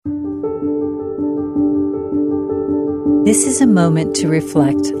This is a moment to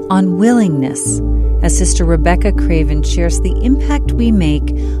reflect on willingness, as Sister Rebecca Craven shares the impact we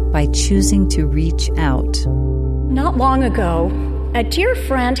make by choosing to reach out. Not long ago, a dear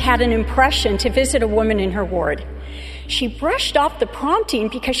friend had an impression to visit a woman in her ward. She brushed off the prompting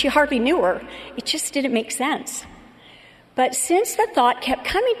because she hardly knew her. It just didn't make sense. But since the thought kept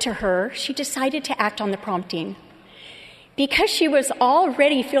coming to her, she decided to act on the prompting. Because she was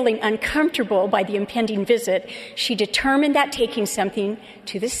already feeling uncomfortable by the impending visit, she determined that taking something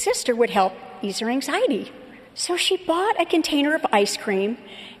to the sister would help ease her anxiety. So she bought a container of ice cream,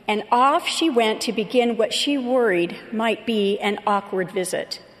 and off she went to begin what she worried might be an awkward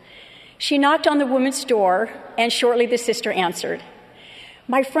visit. She knocked on the woman's door, and shortly the sister answered.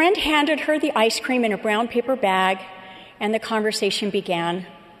 My friend handed her the ice cream in a brown paper bag, and the conversation began.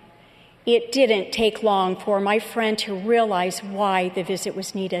 It didn't take long for my friend to realize why the visit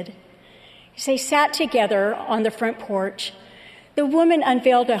was needed. As they sat together on the front porch, the woman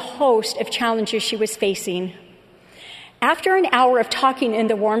unveiled a host of challenges she was facing. After an hour of talking in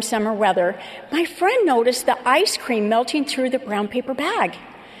the warm summer weather, my friend noticed the ice cream melting through the brown paper bag.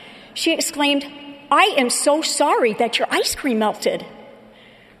 She exclaimed, "I am so sorry that your ice cream melted."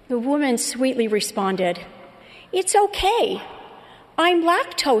 The woman sweetly responded, "It's okay. I'm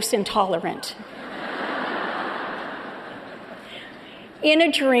lactose intolerant." In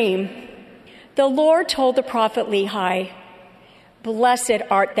a dream, the Lord told the prophet Lehi, "Blessed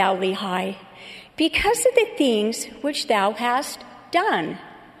art thou, Lehi, because of the things which thou hast done."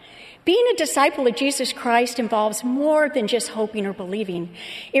 Being a disciple of Jesus Christ involves more than just hoping or believing.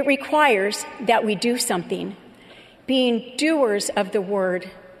 It requires that we do something, being doers of the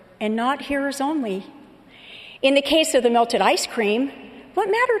word and not hearers only. In the case of the melted ice cream, what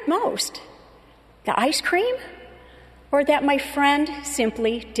mattered most? The ice cream, or that my friend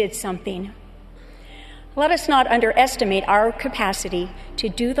simply did something? Let us not underestimate our capacity to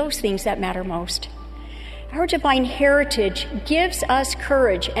do those things that matter most. Our divine heritage gives us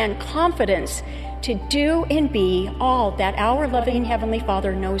courage and confidence to do and be all that our loving Heavenly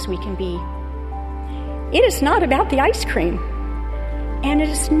Father knows we can be. It is not about the ice cream, and it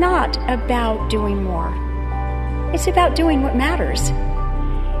is not about doing more. It's about doing what matters.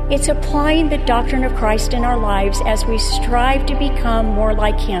 It's applying the doctrine of Christ in our lives as we strive to become more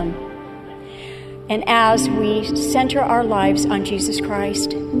like Him. And as we center our lives on Jesus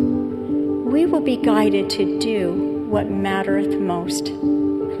Christ, we will be guided to do what mattereth most.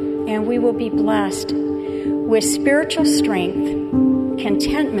 And we will be blessed with spiritual strength,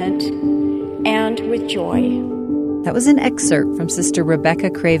 contentment, and with joy. That was an excerpt from Sister Rebecca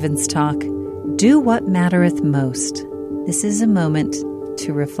Craven's talk, Do What Mattereth Most. This is a moment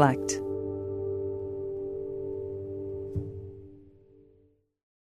to reflect.